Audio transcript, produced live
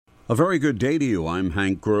A very good day to you. I'm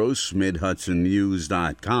Hank Gross,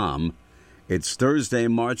 MidHudsonNews.com. It's Thursday,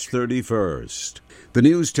 March 31st. The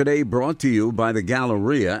news today brought to you by the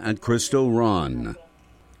Galleria at Crystal Run.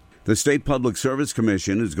 The State Public Service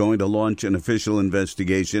Commission is going to launch an official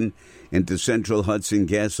investigation into Central Hudson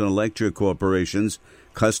Gas and Electric Corporation's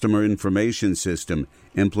Customer Information System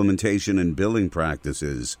implementation and billing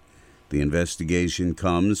practices. The investigation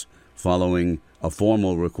comes following a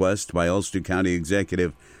formal request by Ulster County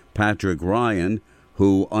Executive Patrick Ryan,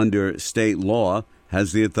 who, under state law,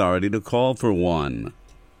 has the authority to call for one.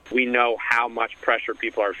 We know how much pressure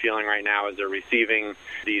people are feeling right now as they're receiving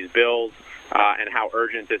these bills and how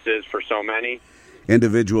urgent this is for so many.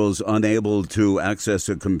 Individuals unable to access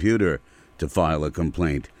a computer to file a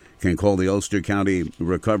complaint can call the Ulster County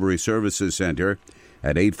Recovery Services Center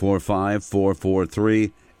at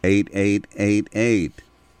 845-443-8888.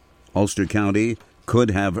 Ulster County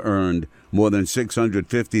could have earned more than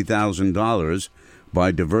 $650,000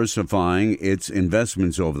 by diversifying its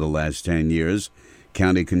investments over the last 10 years,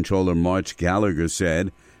 County Controller March Gallagher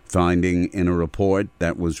said, finding in a report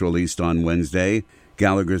that was released on Wednesday.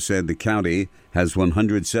 Gallagher said the county has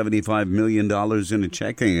 $175 million in a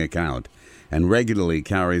checking account and regularly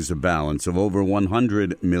carries a balance of over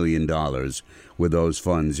 $100 million, with those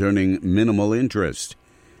funds earning minimal interest.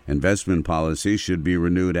 Investment policy should be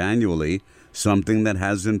renewed annually, something that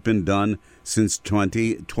hasn't been done since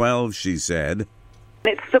 2012, she said.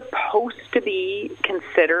 It's supposed to be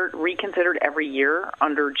reconsidered every year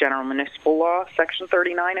under General Municipal Law, Section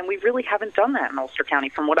 39, and we really haven't done that in Ulster County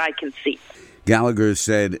from what I can see. Gallagher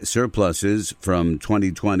said surpluses from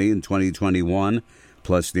 2020 and 2021,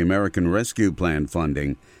 plus the American Rescue Plan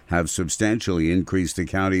funding, have substantially increased the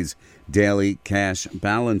county's daily cash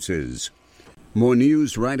balances. More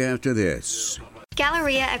news right after this.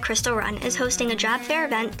 Galleria at Crystal Run is hosting a job fair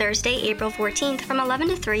event Thursday, April 14th from 11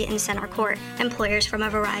 to 3 in Center Court. Employers from a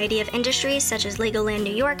variety of industries such as Legoland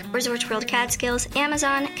New York, Resorts World Catskills,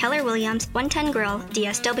 Amazon, Keller Williams, 110 Grill,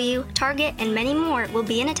 DSW, Target, and many more will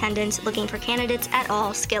be in attendance looking for candidates at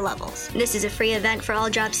all skill levels. This is a free event for all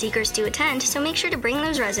job seekers to attend, so make sure to bring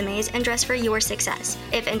those resumes and dress for your success.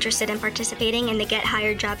 If interested in participating in the Get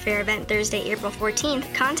Hired Job Fair event Thursday, April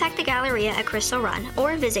 14th, contact the Galleria at Crystal Run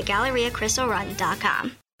or visit GalleriaCrystalRun.com.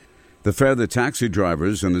 The fare that taxi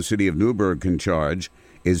drivers in the city of Newburgh can charge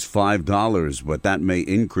is $5, but that may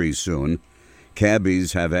increase soon.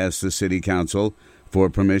 Cabbies have asked the city council for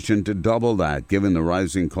permission to double that, given the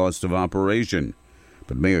rising cost of operation.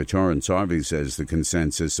 But Mayor Torrance Harvey says the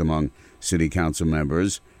consensus among city council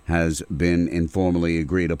members has been informally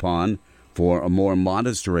agreed upon for a more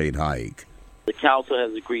modest rate hike. The council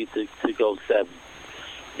has agreed to go 7.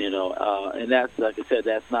 And that's, like I said,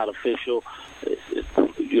 that's not official.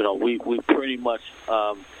 We pretty much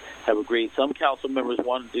have agreed. Some council members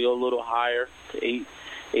wanted to go a little higher to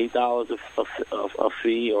 $8 a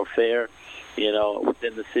fee or fare,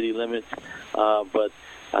 within the city limits. But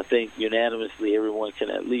I think unanimously everyone can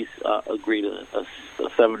at least agree to a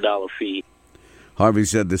 $7 fee. Harvey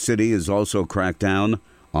said the city has also cracked down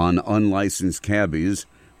on unlicensed cabbies,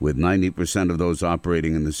 with 90% of those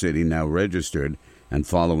operating in the city now registered and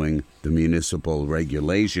following the municipal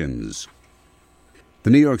regulations. The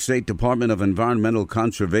New York State Department of Environmental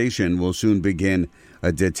Conservation will soon begin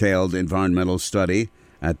a detailed environmental study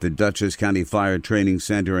at the Dutchess County Fire Training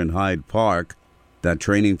Center in Hyde Park. That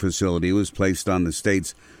training facility was placed on the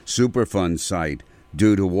state's Superfund site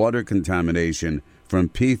due to water contamination from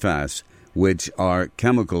PFAS, which are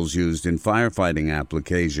chemicals used in firefighting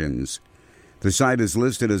applications. The site is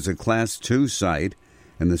listed as a Class 2 site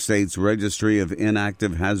in the state's Registry of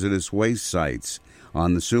Inactive Hazardous Waste Sites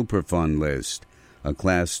on the Superfund list. A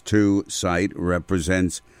Class 2 site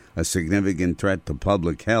represents a significant threat to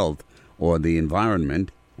public health or the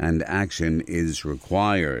environment, and action is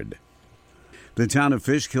required. The town of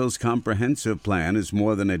Fishkill's comprehensive plan is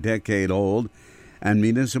more than a decade old, and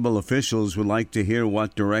municipal officials would like to hear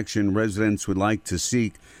what direction residents would like to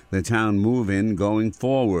seek the town move in going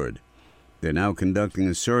forward. They're now conducting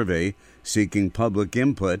a survey seeking public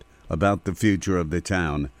input about the future of the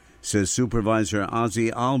town, says Supervisor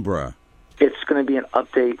Ozzie Albra. It's going to be an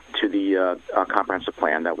update to the comprehensive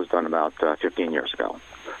plan that was done about 15 years ago.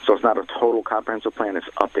 So it's not a total comprehensive plan, it's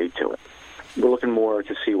an update to it. We're looking more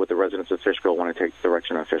to see what the residents of Fishkill want to take the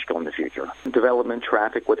direction of Fishkill in the future. Development,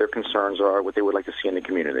 traffic, what their concerns are, what they would like to see in the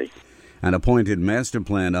community. An appointed master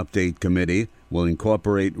plan update committee will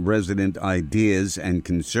incorporate resident ideas and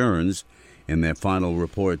concerns in their final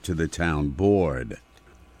report to the town board.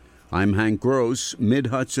 I'm Hank Gross,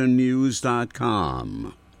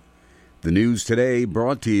 MidHudsonNews.com. The news today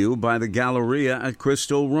brought to you by the Galleria at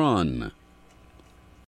Crystal Run.